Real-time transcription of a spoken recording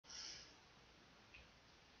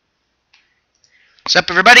What's up,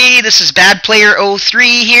 everybody? This is Bad Player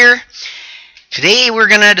 03 here. Today we're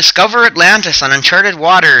gonna discover Atlantis on Uncharted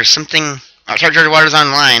Waters. Uncharted Waters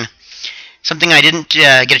Online. Something I didn't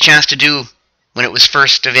get a chance to do when it was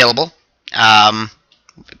first available.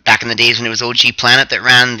 Back in the days when it was OG Planet that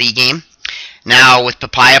ran the game. Now with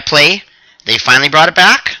Papaya Play, they finally brought it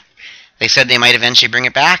back. They said they might eventually bring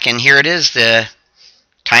it back, and here it is. The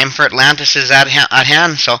time for Atlantis is at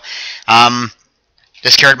hand. So,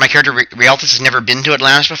 my character Rialtus has never been to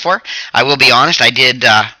Atlantis before. I will be honest, I did,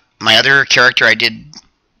 my other character, I did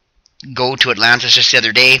go to Atlantis just the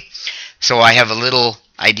other day, so I have a little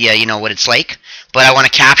idea, what it's like. But I want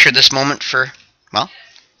to capture this moment for, well,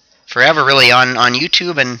 forever really on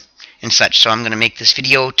YouTube and such. So I'm going to make this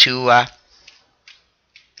video to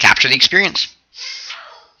capture the experience.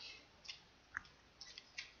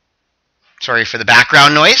 Sorry for the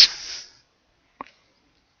background noise.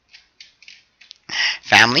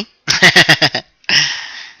 Family.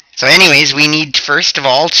 So anyways, we need first of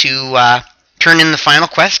all to turn in the final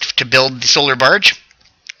quest to build the solar barge.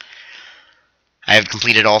 I have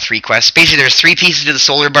completed all 3 quests. Basically, there's 3 pieces to the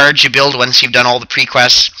solar barge you build once you've done all the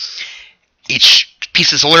pre-quests. Each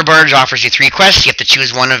piece of the solar barge offers you 3 quests. You have to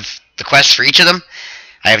choose one of the quests for each of them.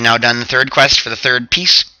 I have now done the 3rd quest for the 3rd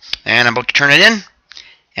piece, and I'm about to turn it in.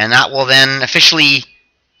 And that will then officially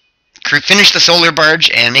finish the solar barge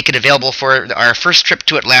and make it available for our first trip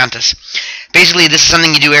to Atlantis. Basically, this is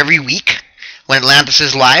something you do every week when Atlantis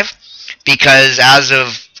is live, because as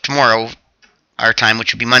of tomorrow, our time,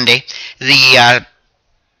 which would be Monday, the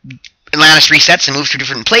Atlantis resets and moves to a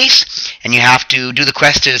different place, and you have to do the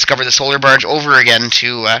quest to discover the solar barge over again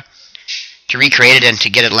to recreate it and to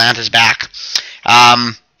get Atlantis back.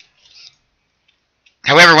 However,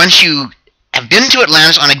 once you have been to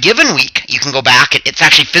Atlantis on a given week, you can go back. It's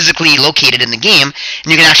actually physically located in the game,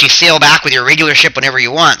 and you can actually sail back with your regular ship whenever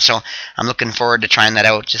you want. So I'm looking forward to trying that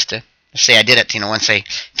out, just to say I did it. Once I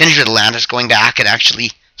finish with Atlantis, going back and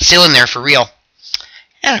actually sailing there for real.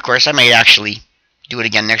 And of course, I might actually do it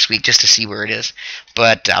again next week just to see where it is.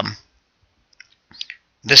 But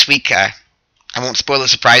this week, I won't spoil the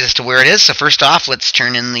surprise as to where it is. So first off, let's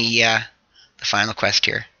turn in the final quest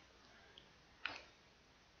here.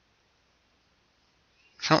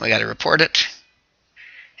 So we got to report it,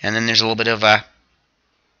 and then there's a little bit of a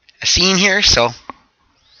scene here. So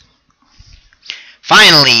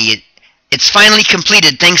finally, it's finally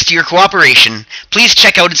completed thanks to your cooperation. Please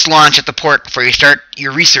check out its launch at the port before you start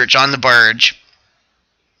your research on the barge.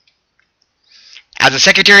 As the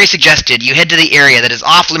Secretary suggested, you head to the area that is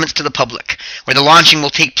off limits to the public, where the launching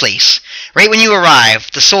will take place. Right when you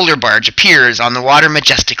arrive, the solar barge appears on the water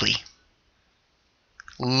majestically.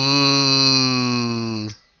 Ooh.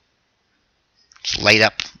 It's lit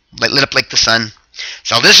up like the sun.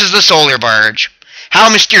 So this is the solar barge.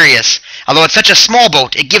 How mysterious. Although it's such a small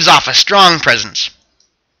boat, it gives off a strong presence.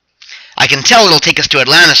 I can tell it'll take us to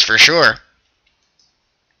Atlantis for sure.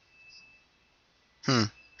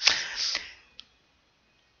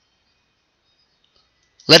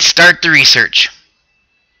 Let's start the research.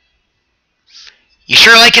 You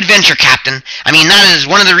sure like adventure, Captain. I mean, that is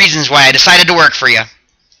one of the reasons why I decided to work for you.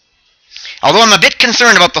 Although I'm a bit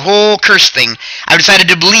concerned about the whole curse thing, I've decided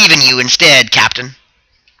to believe in you instead, Captain.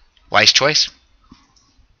 Wise choice.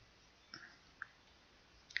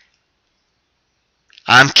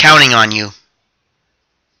 I'm counting on you.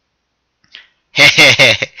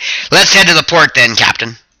 Hehehe. Let's head to the port then,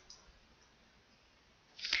 Captain.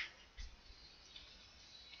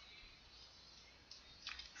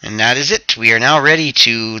 And that is it. We are now ready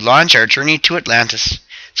to launch our journey to Atlantis.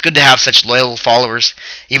 It's good to have such loyal followers,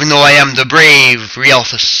 even though I am the brave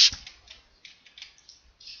Rialtus.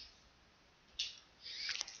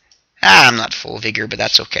 I'm not full vigor, but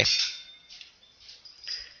that's okay.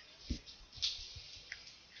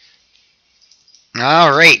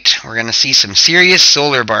 Alright, we're going to see some serious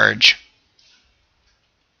solar barge.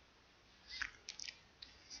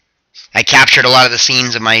 I captured a lot of the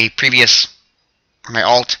scenes of my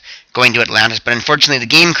alt going to Atlantis, but unfortunately the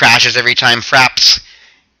game crashes every time Fraps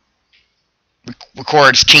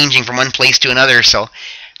records changing from one place to another, so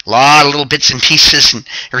a lot of little bits and pieces and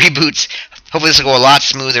reboots. Hopefully this will go a lot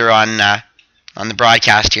smoother on the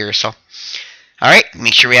broadcast here. So, alright,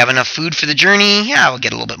 make sure we have enough food for the journey. Yeah, we'll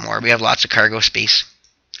get a little bit more. We have lots of cargo space.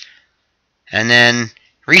 And then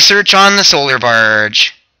research on the solar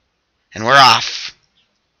barge. And we're off.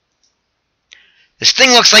 This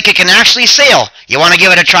thing looks like it can actually sail. You want to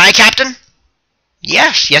give it a try, Captain?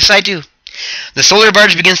 Yes, I do. The solar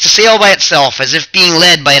barge begins to sail by itself, as if being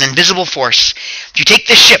led by an invisible force. If you take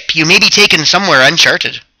this ship, you may be taken somewhere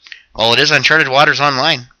uncharted. Well, it is Uncharted Waters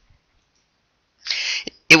Online.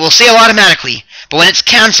 It will sail automatically, But when it's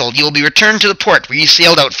cancelled, you will be returned to the port where you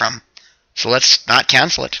sailed out from. So let's not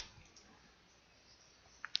cancel it.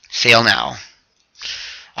 Sail now.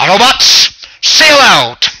 Autobots, sail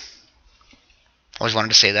out! Always wanted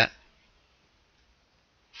to say that.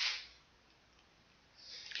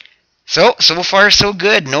 So far so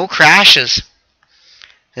good. No crashes.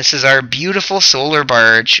 This is our beautiful solar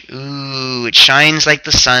barge. Ooh, it shines like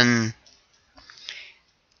the sun.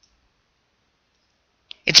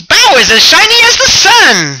 Its bow is as shiny as the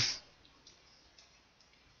sun!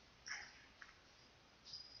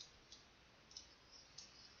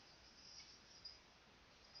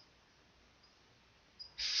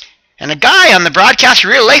 And a guy on the broadcast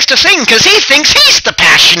really likes to sing because he thinks he's the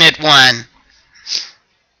passionate one.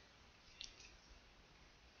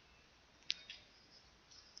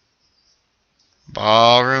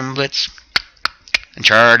 Ballroom Blitz.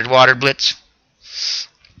 Uncharted Water Blitz.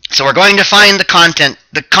 So we're going to find the continent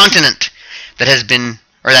that has been,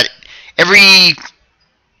 or that I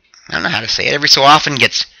don't know how to say it, every so often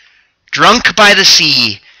gets drunk by the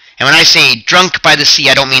sea. And when I say drunk by the sea,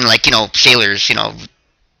 I don't mean like, sailors,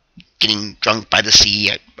 getting drunk by the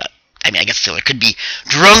sea. I mean, I guess a sailor could be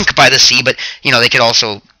drunk by the sea, but, they could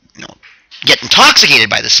also, get intoxicated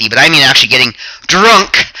by the sea. But I mean actually getting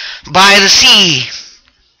drunk by the sea.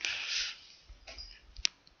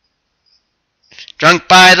 Drunk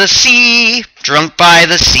by the sea, drunk by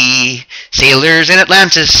the sea. Sailors in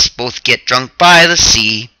Atlantis both get drunk by the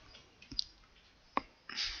sea.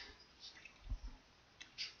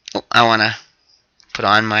 Oh, I want to put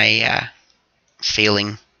on my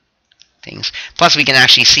sailing things. Plus, we can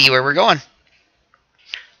actually see where we're going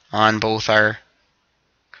on both our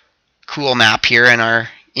cool map here and our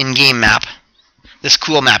in-game map. This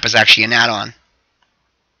cool map is actually an add-on.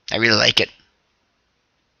 I really like it.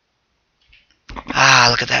 Ah,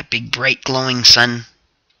 look at that big, bright, glowing sun.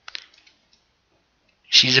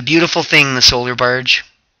 She's a beautiful thing, the solar barge.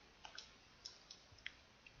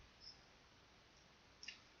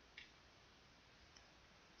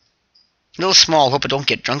 A little small. Hope it don't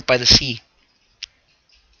get drunk by the sea.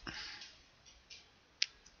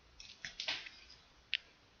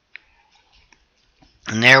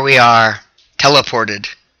 And there we are, teleported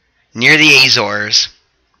near the Azores,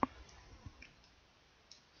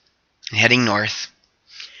 and heading north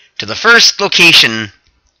to the first location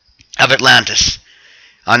of Atlantis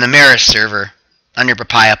on the Maris server under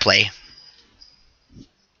Papaya Play.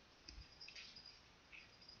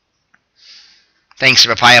 Thanks to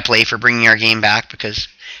Papaya Play for bringing our game back, because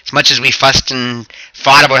as much as we fussed and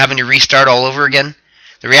fought about having to restart all over again,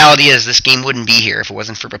 the reality is this game wouldn't be here if it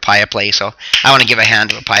wasn't for Papaya Play. So I want to give a hand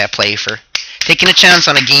to Papaya Play for taking a chance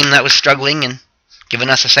on a game that was struggling and giving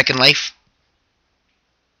us a second life.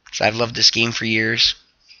 So I've loved this game for years.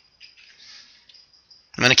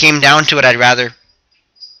 And when it came down to it, I'd rather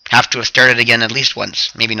have to have started again at least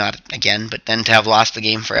once. Maybe not again, but then to have lost the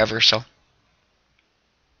game forever. So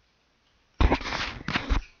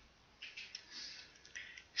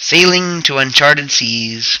sailing to uncharted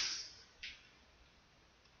seas.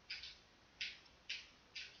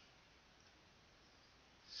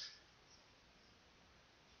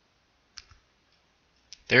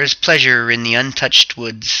 There is pleasure in the untouched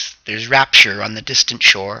woods. There's rapture on the distant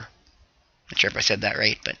shore. Not sure if I said that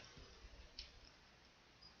right, but...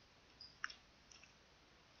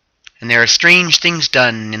 And there are strange things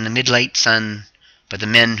done in the midnight sun by the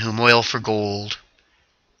men who moil for gold.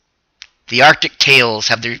 The Arctic trails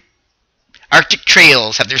have their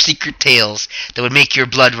secret tales that would make your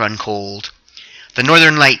blood run cold. The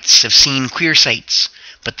northern lights have seen queer sights,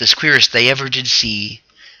 but the queerest they ever did see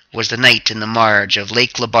was the night in the marge of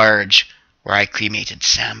Lake Labarge, where I cremated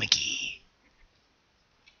Sam McGee.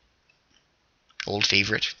 Old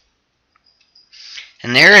favorite.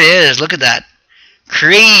 And there it is. Look at that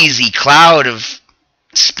crazy cloud of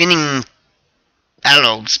spinning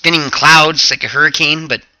clouds like a hurricane,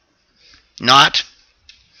 but not.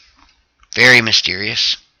 Very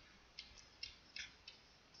mysterious.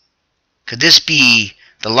 Could this be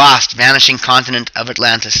the lost, vanishing continent of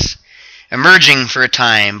Atlantis, emerging for a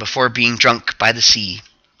time before being drunk by the sea?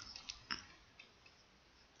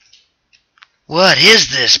 What is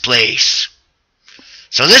this place?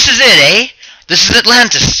 So this is it, eh? This is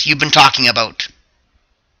Atlantis you've been talking about.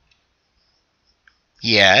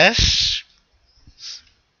 Yes?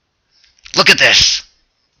 Look at this.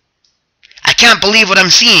 I can't believe what I'm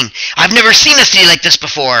seeing. I've never seen a city like this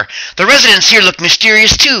before. The residents here look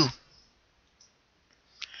mysterious too.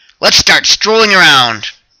 Let's start strolling around.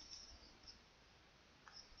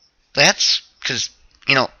 That's because,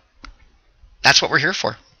 that's what we're here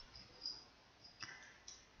for.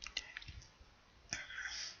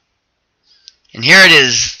 And here it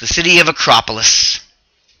is, the city of Acropolis,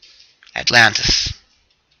 Atlantis.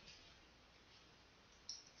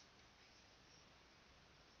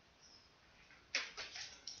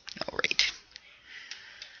 Alright.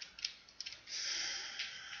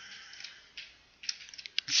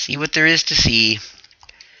 Let's see what there is to see.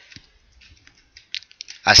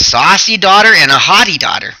 A saucy daughter and a haughty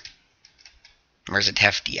daughter. Or is it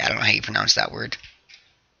hefty? I don't know how you pronounce that word.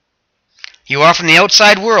 You are from the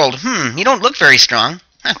outside world. You don't look very strong.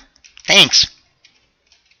 Huh, thanks.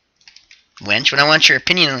 Wench, when I want your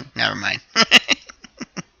opinion... Never mind.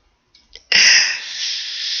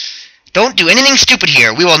 Don't do anything stupid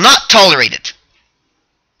here. We will not tolerate it.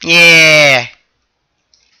 Yeah.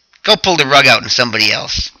 Go pull the rug out on somebody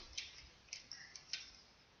else.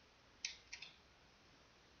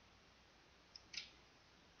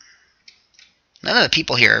 None of the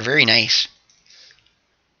people here are very nice.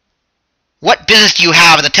 What business do you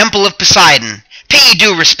have at the Temple of Poseidon? Pay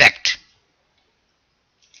due respect.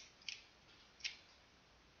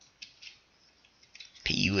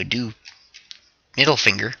 Pay you a due middle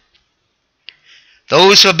finger.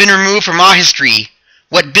 Those who have been removed from our history,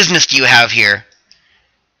 what business do you have here?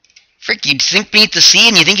 Frick, you sink beneath the sea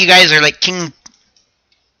and you think you guys are like King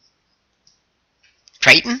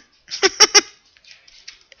Triton?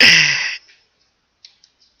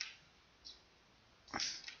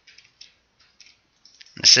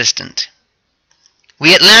 Assistant.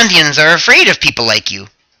 We Atlanteans are afraid of people like you.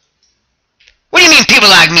 What do you mean people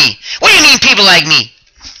like me? What do you mean people like me?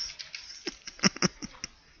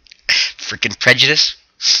 Frickin' prejudice.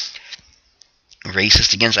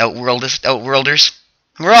 Racist against outworlders.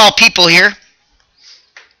 We're all people here.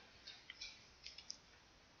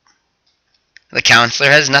 The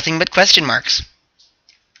counselor has nothing but question marks.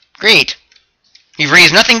 Great. You've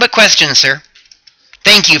raised nothing but questions, sir.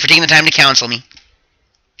 Thank you for taking the time to counsel me.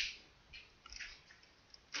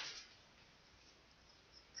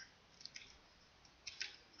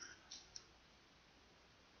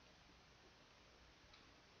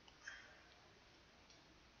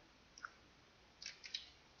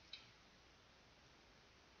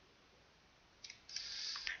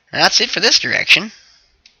 That's it for this direction.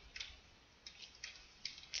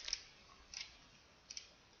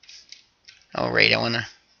 Alright, I wanna...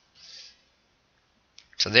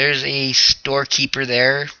 So there's a storekeeper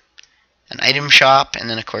there, an item shop, and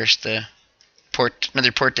then of course the port,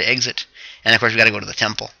 another port to exit. And of course we gotta go to the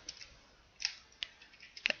temple.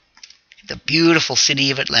 The beautiful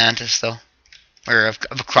city of Atlantis, though. Or of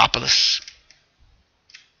Acropolis.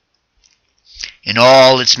 In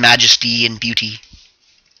all its majesty and beauty.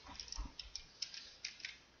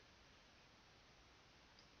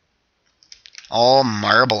 All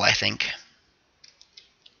marble, I think.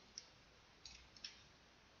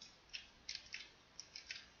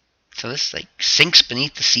 So this like sinks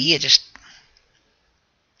beneath the sea. It just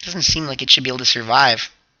doesn't seem like it should be able to survive.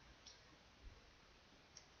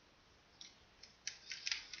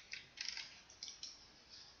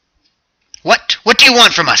 What? What do you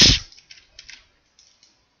want from us?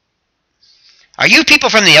 Are you people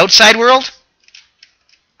from the outside world?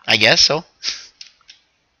 I guess so.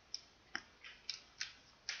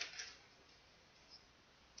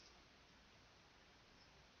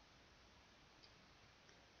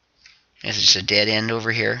 This is just a dead end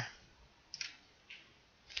over here.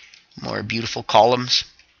 More beautiful columns.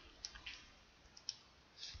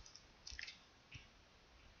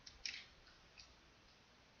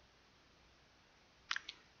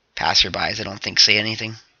 Passerbys, I don't think, say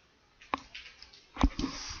anything.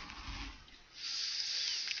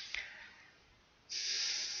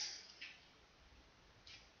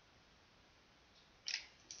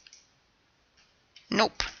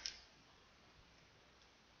 Nope.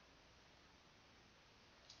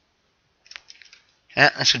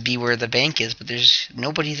 This would be where the bank is, but there's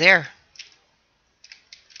nobody there.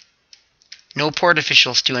 No port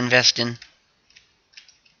officials to invest in.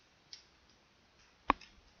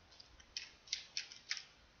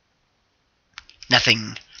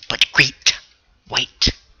 Nothing but great white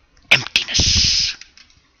emptiness.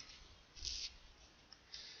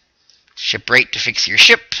 Shipwright to fix your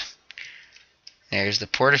ship. There's the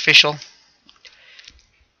port official.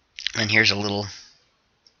 And here's a little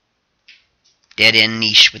dead-end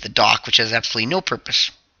niche with a dock, which has absolutely no purpose.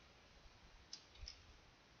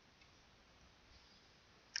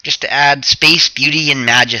 Just to add space, beauty, and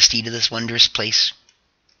majesty to this wondrous place.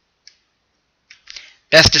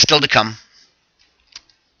 Best is still to come.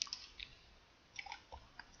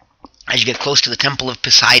 As you get close to the Temple of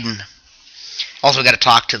Poseidon. Also got to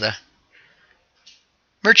talk to the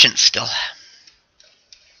merchants still.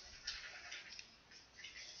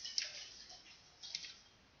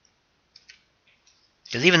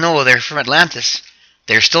 Because even though they're from Atlantis,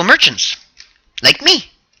 they're still merchants. Like me.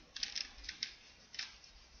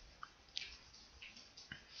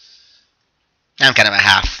 I'm kind of a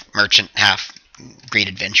half merchant, half great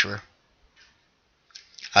adventurer.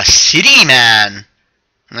 A city man.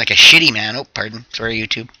 I'm like a shitty man. Oh, pardon. Sorry,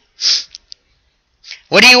 YouTube.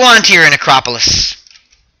 What do you want here in Acropolis?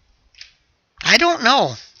 I don't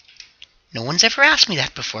know. No one's ever asked me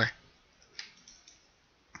that before.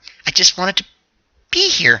 I just wanted to be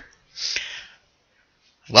here.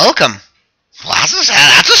 Welcome. Well,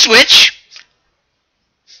 that's a switch.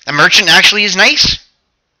 A merchant actually is nice.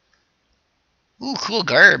 Ooh, cool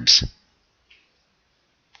garbs.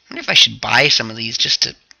 I wonder if I should buy some of these just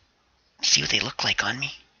to see what they look like on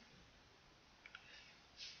me.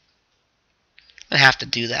 I'm going to have to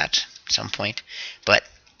do that at some point. But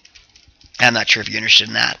I'm not sure if you're interested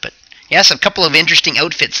in that. But yes, a couple of interesting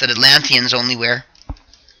outfits that Atlanteans only wear.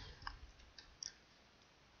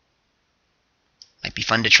 Might be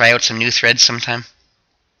fun to try out some new threads sometime.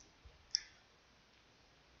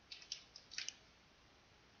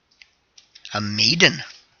 A maiden.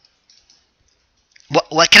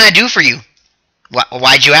 What can I do for you?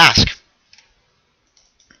 Why'd you ask?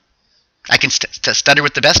 I can stutter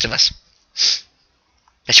with the best of us.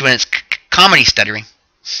 Especially when it's comedy stuttering.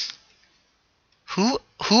 Who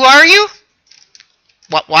are you?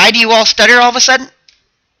 Why do you all stutter all of a sudden?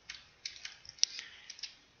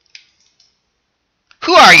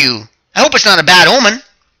 Who are you? I hope it's not a bad omen.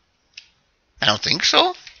 I don't think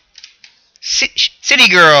so. City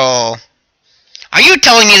girl. Are you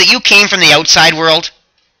telling me that you came from the outside world?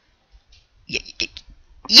 Yeah,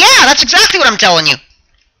 that's exactly what I'm telling you.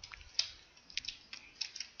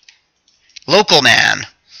 Local man.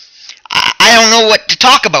 I don't know what to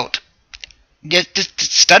talk about. Just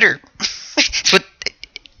stutter. It's what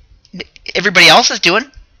everybody else is doing.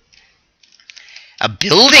 A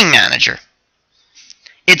building manager.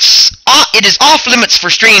 It is off limits for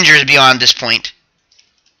strangers beyond this point.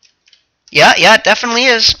 Yeah, it definitely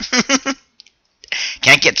is.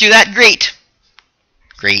 Can't get through that grate.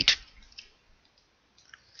 Great.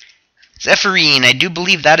 Zephyrine, I do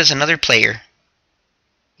believe that is another player.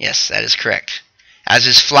 Yes, that is correct. As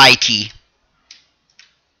is Flyty.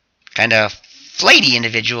 Kind of flighty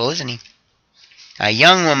individual, isn't he? A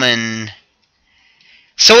young woman.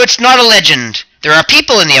 So it's not a legend. There are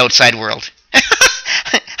people in the outside world.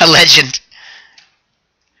 A legend.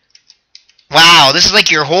 Wow, this is like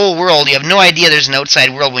your whole world. You have no idea there's an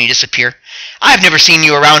outside world when you disappear. I've never seen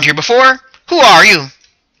you around here before. Who are you?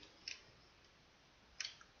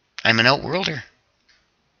 I'm an outworlder.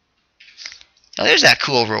 Oh, there's that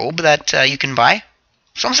cool robe that you can buy.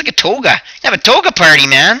 It's almost like a toga. You have a toga party,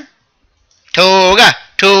 man. Toga,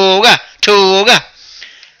 toga, toga.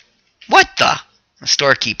 What the? A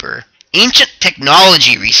storekeeper. Ancient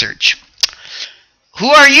technology research. Who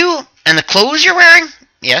are you? And the clothes you're wearing?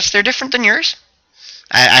 Yes, they're different than yours.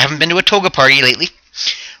 I haven't been to a toga party lately.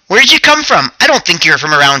 Where did you come from? I don't think you're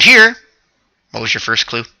from around here. What was your first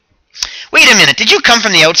clue? Wait a minute, did you come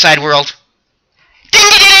from the outside world? Ding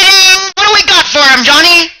ding ding ding! What do we got for him,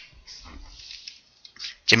 Johnny?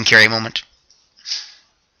 Jim Carrey moment.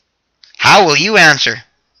 How will you answer?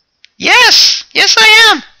 Yes,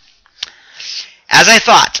 I am. As I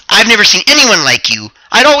thought, I've never seen anyone like you.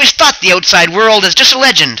 I'd always thought the outside world is just a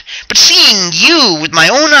legend, but seeing you with my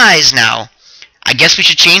own eyes now, I guess we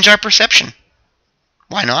should change our perception.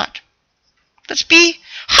 Why not? Let's be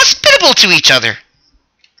hospitable to each other.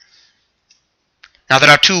 Now that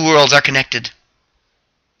our two worlds are connected.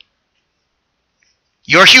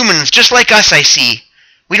 You're humans, just like us, I see.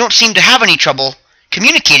 We don't seem to have any trouble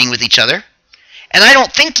communicating with each other. And I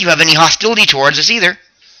don't think you have any hostility towards us either.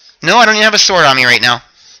 No, I don't even have a sword on me right now.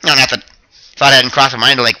 No, not that. Thought I hadn't crossed my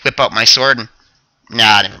mind to like whip out my sword and...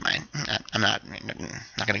 Nah, never mind. I'm not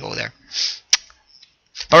going to go there.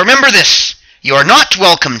 But remember this. You are not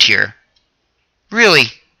welcomed here. Really.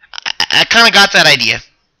 I kind of got that idea.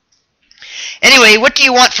 Anyway, what do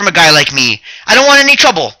you want from a guy like me? I don't want any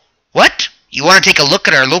trouble. What? You want to take a look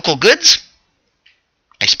at our local goods?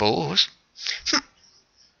 I suppose.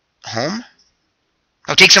 Home?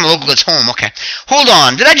 Oh, take some local goods home. Okay. Hold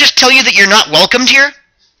on. Did I just tell you that you're not welcomed here?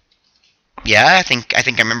 Yeah, I think I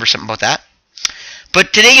remember something about that.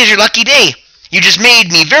 But today is your lucky day. You just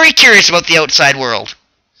made me very curious about the outside world.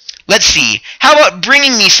 Let's see. How about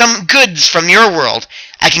bringing me some goods from your world?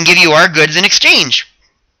 I can give you our goods in exchange.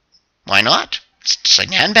 Why not? It's just like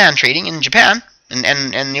handband trading in Japan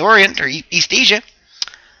and the Orient or East Asia.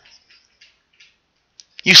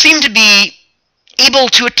 You seem to be able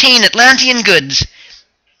to attain Atlantean goods.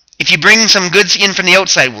 if you bring some goods in from the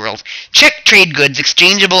outside world. Check trade goods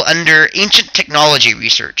exchangeable under ancient technology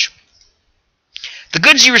research. The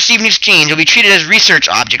goods you receive in exchange will be treated as research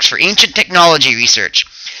objects for ancient technology research.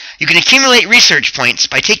 You can accumulate research points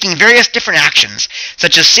by taking various different actions,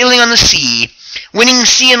 such as sailing on the sea, winning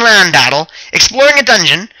sea and land battle, exploring a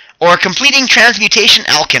dungeon, or completing transmutation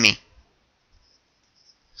alchemy.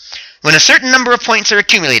 When a certain number of points are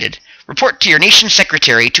accumulated, report to your nation's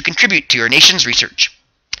secretary to contribute to your nation's research.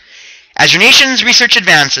 As your nation's research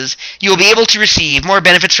advances, you will be able to receive more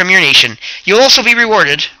benefits from your nation. You will also be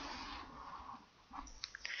rewarded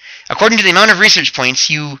according to the amount of research points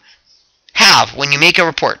you have when you make a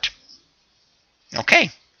report. Okay,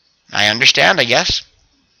 I understand, I guess.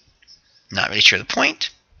 Not really sure the point.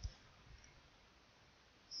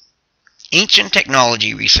 Ancient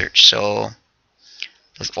technology research. So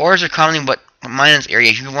those ores are commonly what mine in this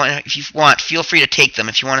area. If you want, feel free to take them.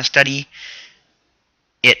 If you want to study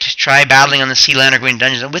it, try battling on the sea, land, or going to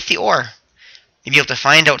dungeons. And with the ore, you'll be able to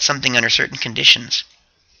find out something under certain conditions.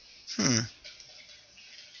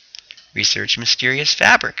 Research mysterious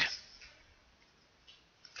fabric.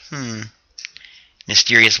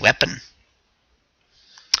 Mysterious weapon.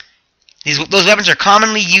 Those weapons are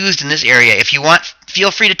commonly used in this area. If you want,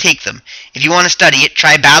 feel free to take them. If you want to study it,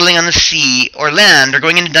 try battling on the sea or land or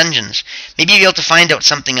going into dungeons. Maybe you'll be able to find out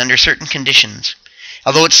something under certain conditions.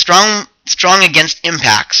 Although it's strong against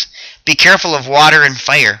impacts, be careful of water and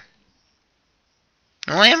fire.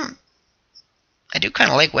 Well, I do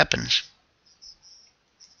kind of like weapons.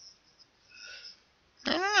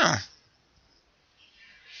 I don't know.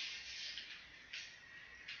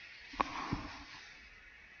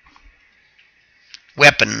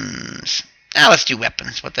 Weapons. Let's do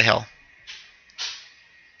weapons. What the hell?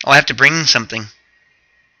 Oh, I have to bring something.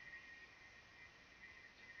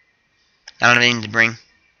 I don't have anything to bring.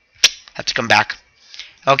 Have to come back.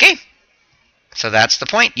 Okay. So that's the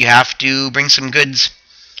point. You have to bring some goods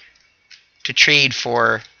to trade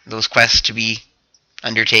for those quests to be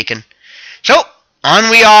undertaken. So, on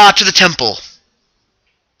we are to the temple.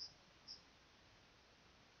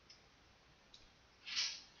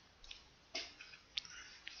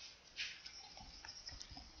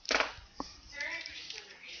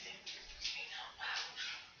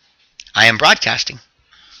 I am broadcasting.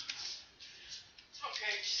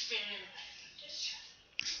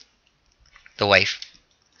 The wife.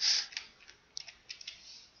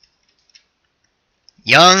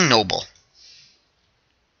 Young noble.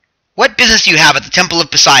 What business do you have at the Temple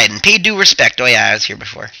of Poseidon? Pay due respect. Oh yeah, I was here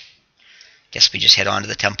before. Guess we just head on to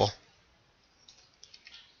the temple.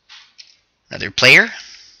 Another player.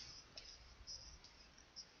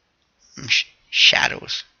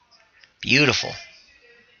 Shadows. Beautiful.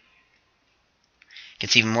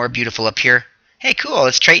 Gets even more beautiful up here. Hey, cool.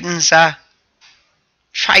 It's Triton's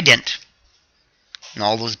trident. And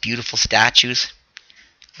all those beautiful statues.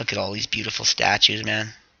 Look at all these beautiful statues, man.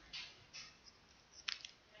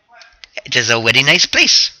 It is a very nice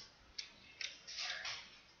place.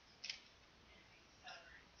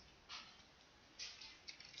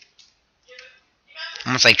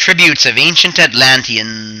 Almost like tributes of ancient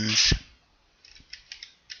Atlanteans.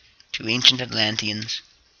 To ancient Atlanteans.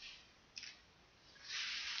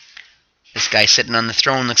 This guy sitting on the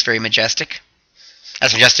throne looks very majestic.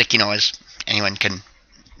 As majestic, as anyone can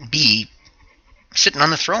be sitting on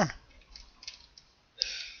the throne.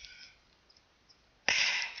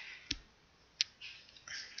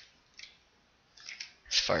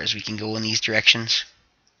 As far as we can go in these directions.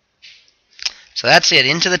 So that's it,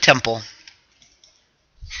 into the temple.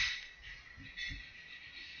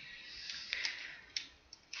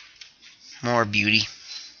 More beauty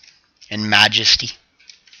and majesty.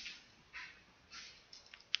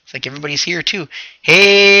 It's like everybody's here too.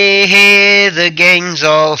 Hey, hey, the gang's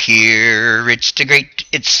all here. It's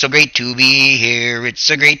so great to be here. It's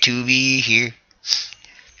so great to be here.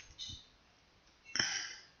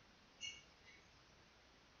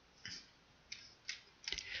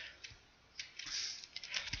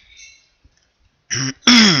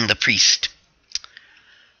 The priest.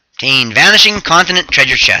 Obtain Vanishing Continent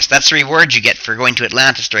Treasure Chest. That's the reward you get for going to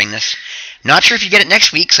Atlantis during this. Not sure if you get it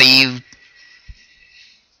next week, so you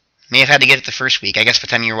may have had to get it the first week. I guess by the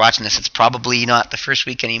time you're watching this, it's probably not the first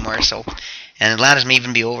week anymore. So, and Atlantis may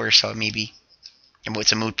even be over, so maybe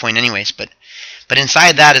it's a moot point anyways. But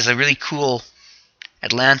inside that is a really cool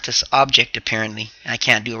Atlantis object, apparently. I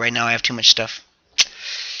can't do it right now. I have too much stuff.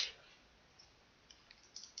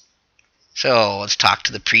 So let's talk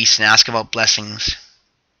to the priest and ask about blessings.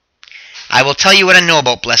 I will tell you what I know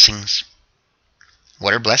about blessings.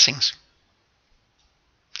 What are blessings?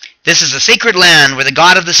 This is a sacred land where the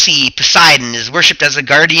god of the sea, Poseidon, is worshipped as a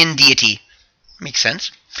guardian deity. Makes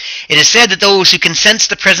sense. It is said that those who can sense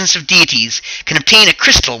the presence of deities can obtain a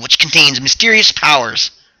crystal which contains mysterious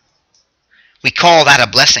powers. We call that a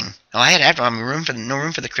blessing. Oh, I had no room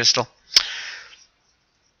for the crystal.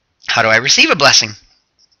 How do I receive a blessing?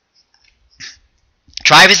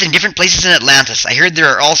 Try visiting different places in Atlantis. I heard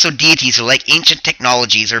there are also deities who like ancient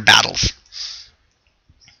technologies or battles.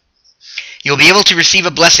 You'll be able to receive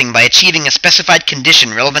a blessing by achieving a specified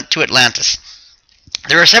condition relevant to Atlantis.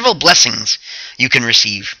 There are several blessings you can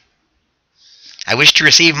receive. I wish to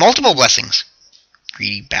receive multiple blessings.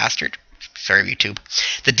 Greedy bastard. Sorry, YouTube.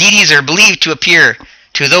 The deities are believed to appear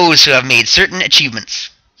to those who have made certain achievements.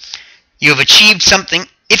 If you have achieved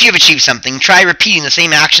something, try repeating the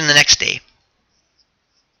same action the next day.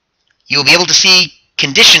 You will be able to see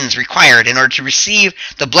conditions required in order to receive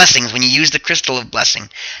the blessings when you use the crystal of blessing.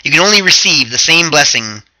 You can only receive the same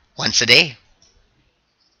blessing once a day.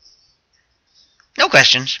 No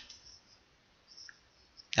questions.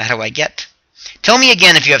 How do I get? Tell me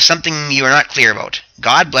again if you have something you are not clear about.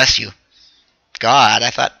 God bless you. God, I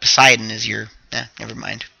thought Poseidon is your... never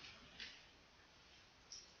mind.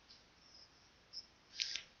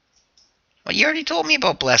 Well, you already told me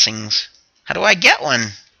about blessings. How do I get one?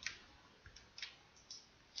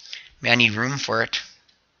 Maybe I need room for it.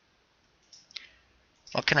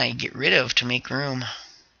 What can I get rid of to make room?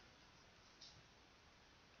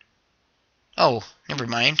 Oh, never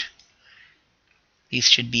mind. These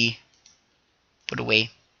should be put away.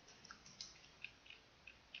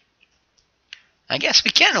 I guess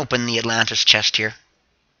we can open the Atlantis chest here.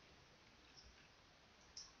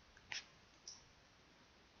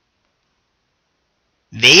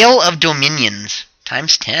 Veil of Dominions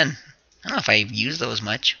times 10. I don't know if I use those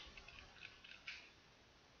much.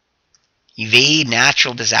 Evade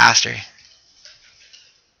natural disaster.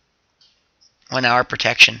 1 hour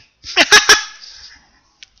protection.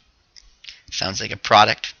 Sounds like a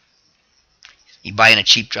product you buy in a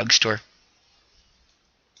cheap drugstore.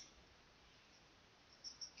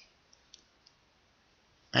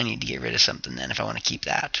 I need to get rid of something then if I want to keep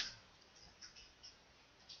that.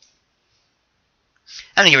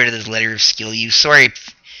 I'm going to get rid of this letter of skill use. Sorry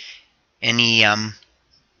if any...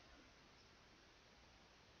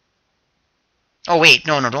 Oh, wait.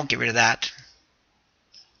 No, don't get rid of that.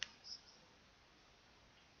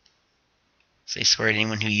 Say sorry to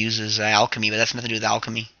anyone who uses alchemy, but that's nothing to do with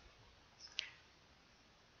alchemy.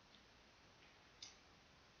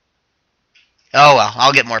 Oh, well.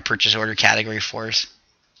 I'll get more purchase order category 4s.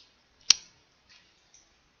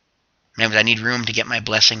 Maybe I need room to get my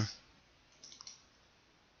blessing.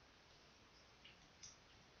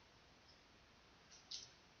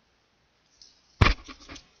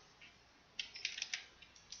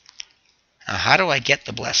 Now, how do I get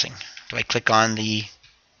the blessing? Do I click on the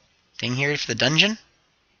thing here for the dungeon?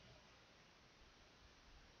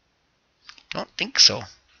 Don't think so.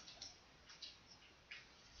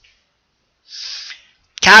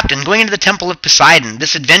 Captain, going into the Temple of Poseidon,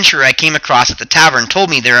 this adventurer I came across at the tavern told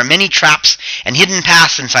me there are many traps and hidden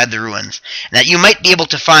paths inside the ruins, and that you might be able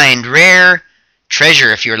to find rare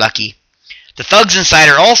treasure if you're lucky. The thugs inside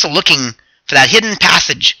are also looking for that hidden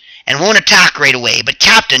passage and won't attack right away, but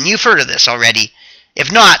Captain, you've heard of this already.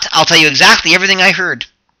 If not, I'll tell you exactly everything I heard.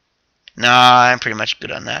 Nah, I'm pretty much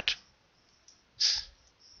good on that.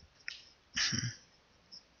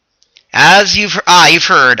 As you've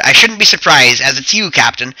heard. I shouldn't be surprised, as it's you,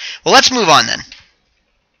 Captain. Well, let's move on then.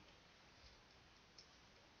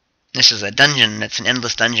 This is a dungeon. It's an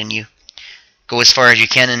endless dungeon. You go as far as you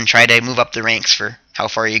can and try to move up the ranks for how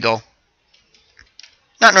far you go.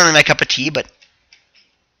 Not normally my cup of tea, but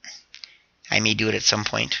I may do it at some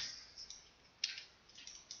point.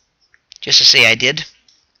 Just to say I did.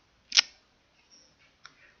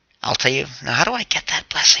 I'll tell you. Now, how do I get that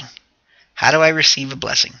blessing? How do I receive a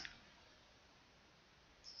blessing?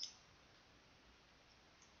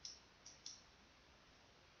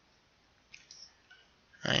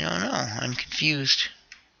 I don't know. I'm confused.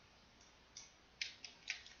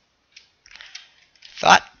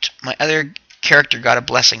 Thought my other character got a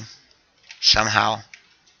blessing somehow.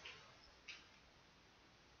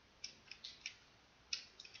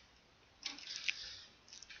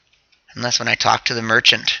 Unless when I talked to the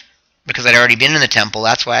merchant. Because I'd already been in the temple,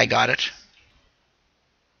 that's why I got it.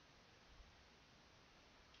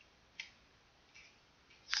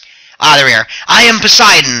 Ah, there we are. I am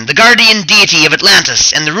Poseidon, the guardian deity of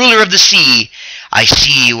Atlantis and the ruler of the sea. I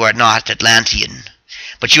see you are not Atlantean,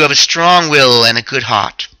 but you have a strong will and a good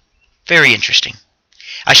heart. Very interesting.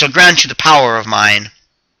 I shall grant you the power of mine.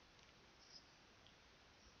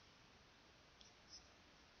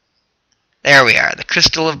 There we are, the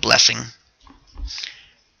Crystal of Blessing.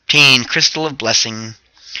 Obtain Crystal of Blessing.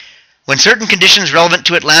 When certain conditions relevant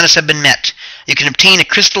to Atlantis have been met, you can obtain a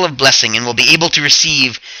Crystal of Blessing and will be able to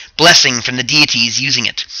receive blessing from the deities using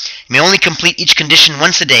it. You may only complete each condition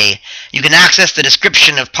once a day. You can access the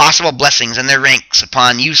description of possible blessings and their ranks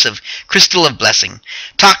upon use of Crystal of Blessing.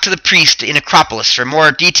 Talk to the priest in Acropolis for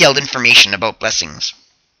more detailed information about blessings.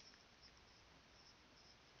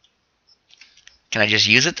 Can I just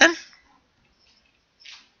use it then?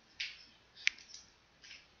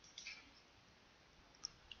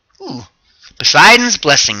 Ooh. Poseidon's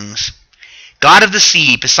Blessings. God of the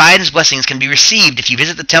Sea, Poseidon's blessings can be received if you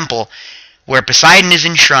visit the temple where Poseidon is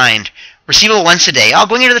enshrined. Receivable once a day.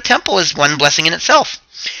 Going into the temple is one blessing in itself.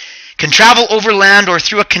 Can travel over land or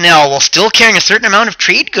through a canal while still carrying a certain amount of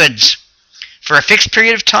trade goods for a fixed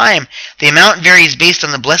period of time. The amount varies based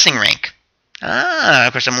on the blessing rank.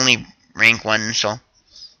 Of course I'm only rank 1, so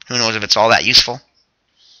who knows if it's all that useful.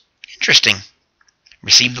 Interesting.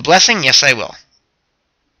 Receive the blessing? Yes, I will.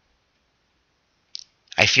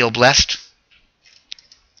 I feel blessed.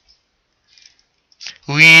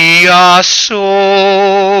 We are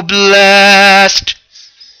so blessed.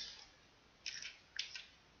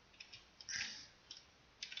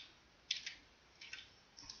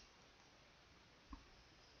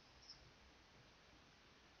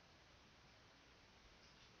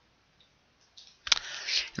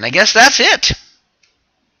 And I guess that's it.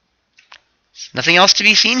 Nothing else to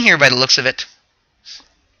be seen here by the looks of it.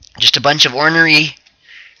 Just a bunch of ornery,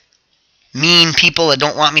 mean people that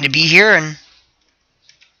don't want me to be here, and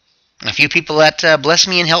a few people that bless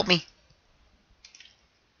me and help me.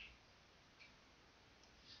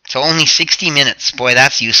 So only 60 minutes. Boy,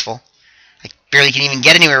 that's useful. I barely can even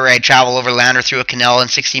get anywhere where I travel over land or through a canal in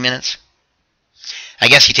 60 minutes. I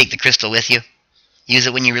guess you take the crystal with you. Use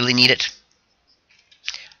it when you really need it.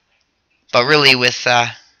 But really with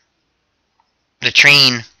the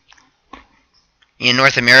train in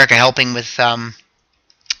North America helping with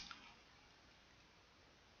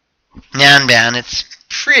Nanban, it's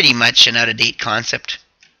pretty much an out-of-date concept.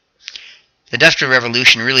 The Industrial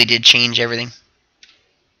Revolution really did change everything.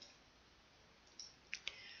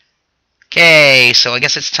 Okay, so I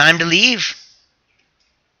guess it's time to leave.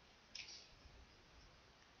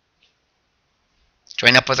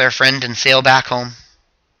 Join up with our friend and sail back home.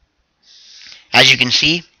 As you can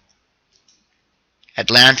see,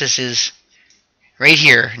 Atlantis is right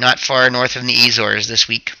here, not far north of the Azores this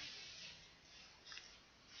week.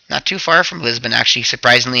 Not too far from Lisbon, actually,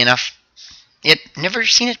 surprisingly enough. Yet, never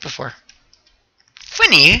seen it before.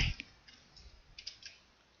 Funny.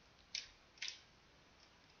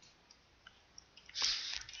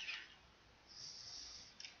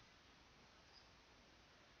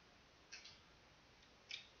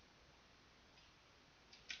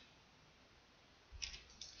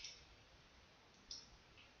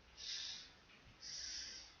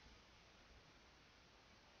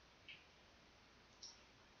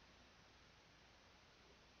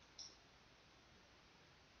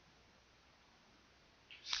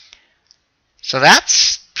 So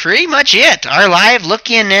that's pretty much it. Our live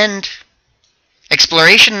look-in and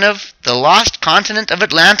exploration of the lost continent of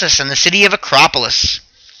Atlantis and the city of Acropolis.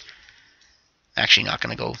 Actually not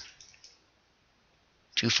going to go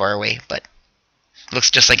too far away, but looks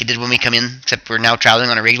just like it did when we come in, except we're now traveling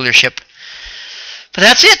on a regular ship. But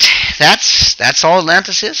that's it. That's all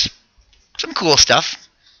Atlantis is. Some cool stuff.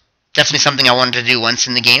 Definitely something I wanted to do once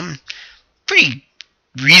in the game. Pretty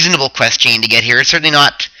reasonable quest chain to get here. It's certainly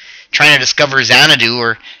not trying to discover Xanadu,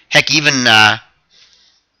 or heck, even in the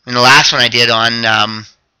last one I did on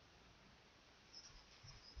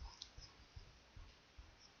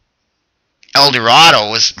El Dorado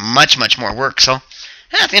was much more work. So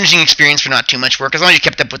it's an interesting experience for not too much work, as long as you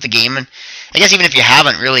kept up with the game. And I guess even if you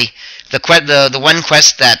haven't really, the one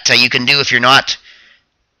quest that you can do if you're not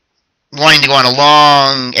wanting to go on a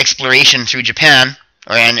long exploration through Japan,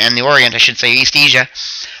 and the Orient, I should say, East Asia,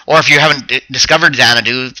 or if you haven't discovered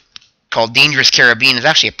Xanadu, called Dangerous Caribbean, is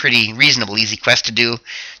actually a pretty reasonable, easy quest to do. You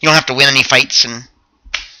don't have to win any fights, and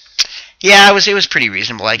yeah, it was pretty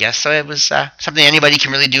reasonable, I guess. So it was something anybody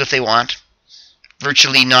can really do if they want.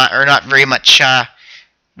 Virtually not very much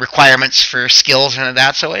requirements for skills and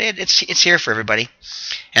that. So it's here for everybody.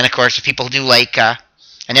 And of course, if people do like an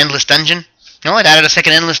endless dungeon, it added a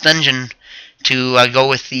second endless dungeon to go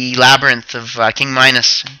with the labyrinth of King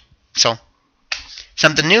Minos. So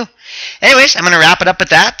something new. Anyways, I'm going to wrap it up at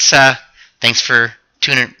that. Thanks for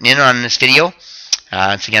tuning in on this video.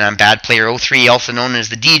 Once again, I'm BadPlayer03, also known as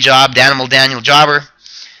the D-Job, Danimal Daniel Jobber.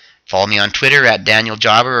 Follow me on Twitter at Daniel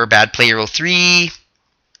Jobber or BadPlayer03.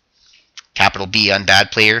 Capital B on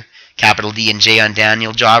BadPlayer. capital D and J on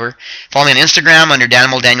Daniel Jobber. Follow me on Instagram under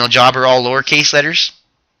Daniel Jobber, all lowercase letters.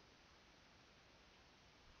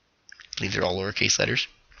 I believe they're all lowercase letters.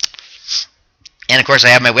 And of course, I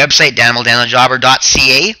have my website,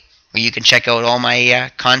 danimeldanielJobber.ca, where you can check out all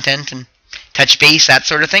my content and touch base, that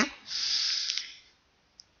sort of thing.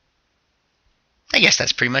 I guess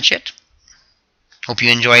that's pretty much it. Hope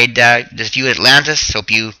you enjoyed this view at Atlantis.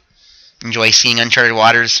 Hope you enjoy seeing Uncharted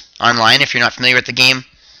Waters online if you're not familiar with the game.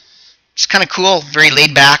 It's kind of cool, very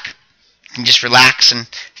laid back. You can just relax and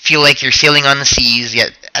feel like you're sailing on the seas,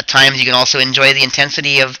 yet at times you can also enjoy the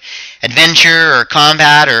intensity of adventure or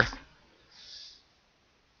combat.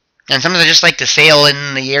 And sometimes I just like to sail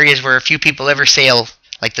in the areas where a few people ever sail,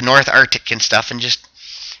 like the North Arctic and stuff, and just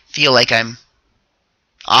feel like I'm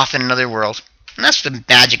off in another world. And that's the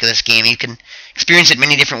magic of this game. You can experience it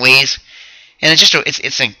many different ways, and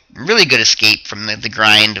it's a really good escape from the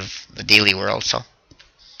grind of the daily world. So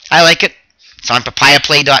I like it. It's on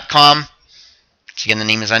papayaplay.com. So again, the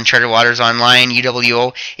name is Uncharted Waters Online,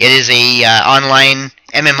 UWO. It is a online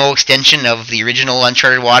MMO extension of the original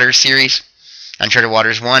Uncharted Waters series, Uncharted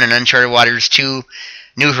Waters 1 and Uncharted Waters 2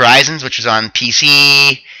 New Horizons, which was on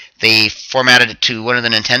PC. They formatted it to one of the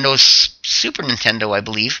Nintendo's, Super Nintendo, I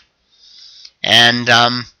believe. And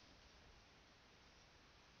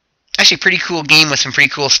actually a pretty cool game with some pretty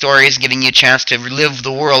cool stories, giving you a chance to relive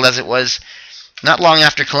the world as it was not long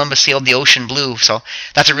after Columbus sailed the ocean blue. So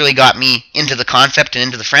that's what really got me into the concept and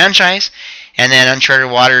into the franchise. And then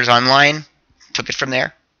Uncharted Waters Online took it from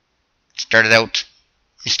there. It started out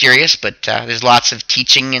mysterious, but there's lots of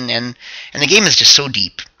teaching, and the game is just so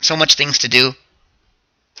deep. So much things to do.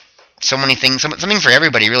 So many things, something for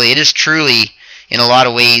everybody, really. It is truly, in a lot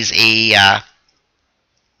of ways, a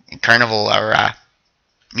carnival or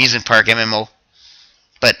amusement park MMO,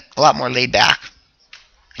 but a lot more laid back.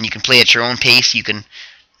 And you can play at your own pace. You can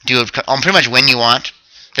do it pretty much when you want.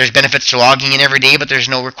 There's benefits to logging in every day, but there's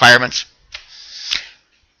no requirements.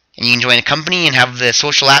 And you can join a company and have the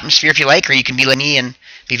social atmosphere if you like, or you can be like me and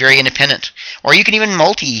be very independent. Or you can even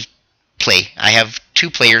multi-play. I have 2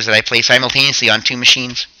 players that I play simultaneously on 2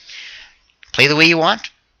 machines. Play the way you want.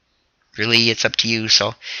 Really, it's up to you.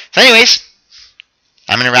 So anyways,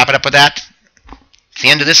 I'm going to wrap it up with that. It's the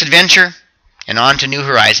end of this adventure, and on to New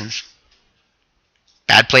Horizons.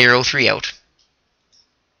 Bad Player 03 out.